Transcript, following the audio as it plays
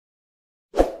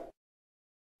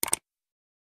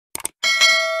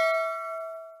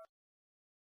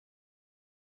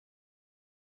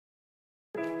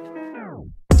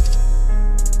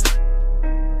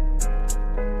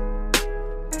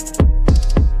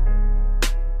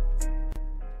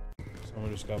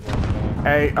just got blocked back.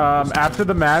 Hey, after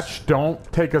the match, don't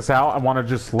take us out. I want to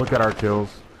just look at our kills.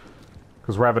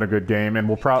 Because we're having a good game, and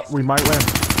we might win.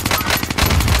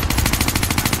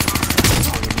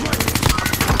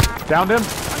 Downed him.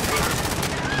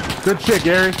 Good shit,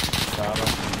 Gary. Got him.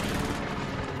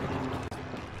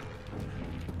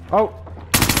 Oh.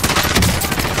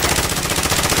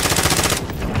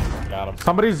 Got him.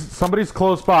 Somebody's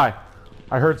close by.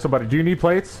 I heard somebody. Do you need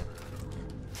plates?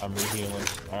 I'm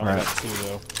rehealing. I only got 2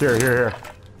 though. Here.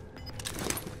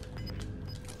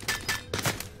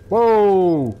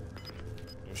 Whoa!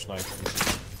 They're sniping.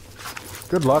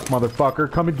 Good luck, motherfucker.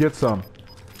 Come and get some.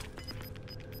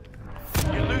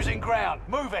 You're losing ground.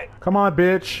 Move it. Come on,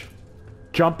 bitch.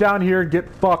 Jump down here and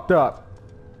get fucked up.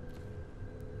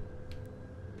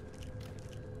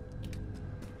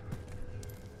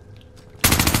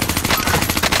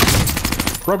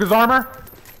 Broke his armor.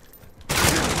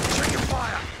 Check your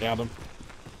fire. Downed him.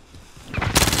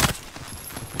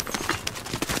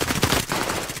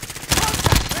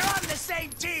 We're on the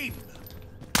same team.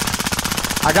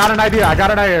 I got an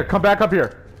idea. Come back up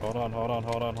here. Hold on.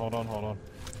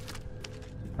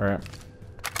 Alright.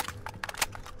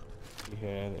 He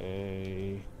had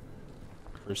a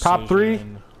Top 3.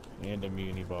 And a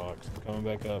muni box. I'm coming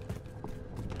back up.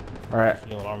 Alright.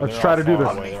 Healing armor. Let's They're try all to do far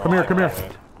this. away. They're Come all here, come far here.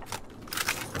 away.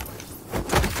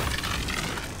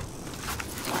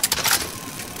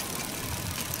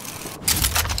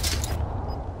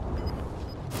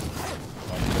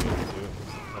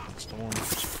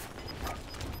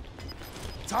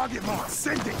 Target mark.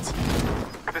 Send it.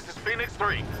 This is Phoenix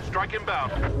 3. Strike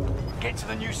inbound. Get to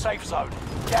the new safe zone.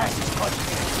 Gas is closing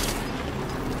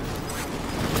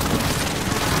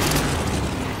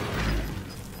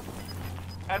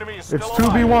in. Enemy is still It's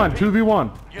alive. 2v1.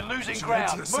 2v1. You're losing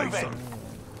ground. Move it.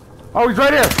 Oh, he's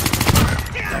right here.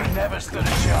 They never stood a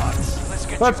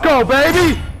chance. Let's go,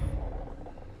 baby.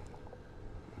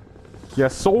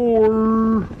 Yes,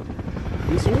 sir.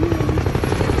 Yes, sir.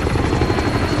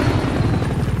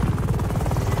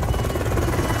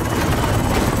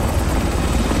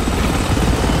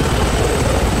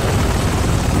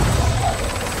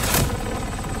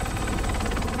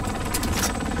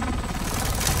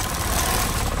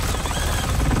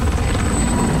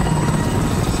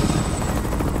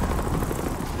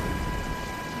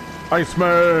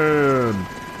 Iceman!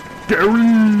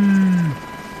 Gary!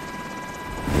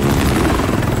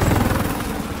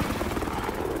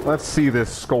 Let's see this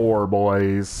score,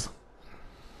 boys.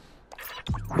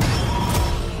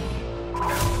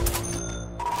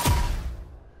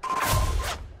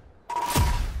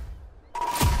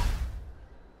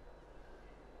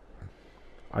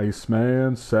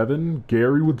 Iceman 7,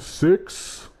 Gary with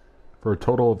 6, for a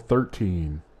total of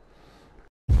 13.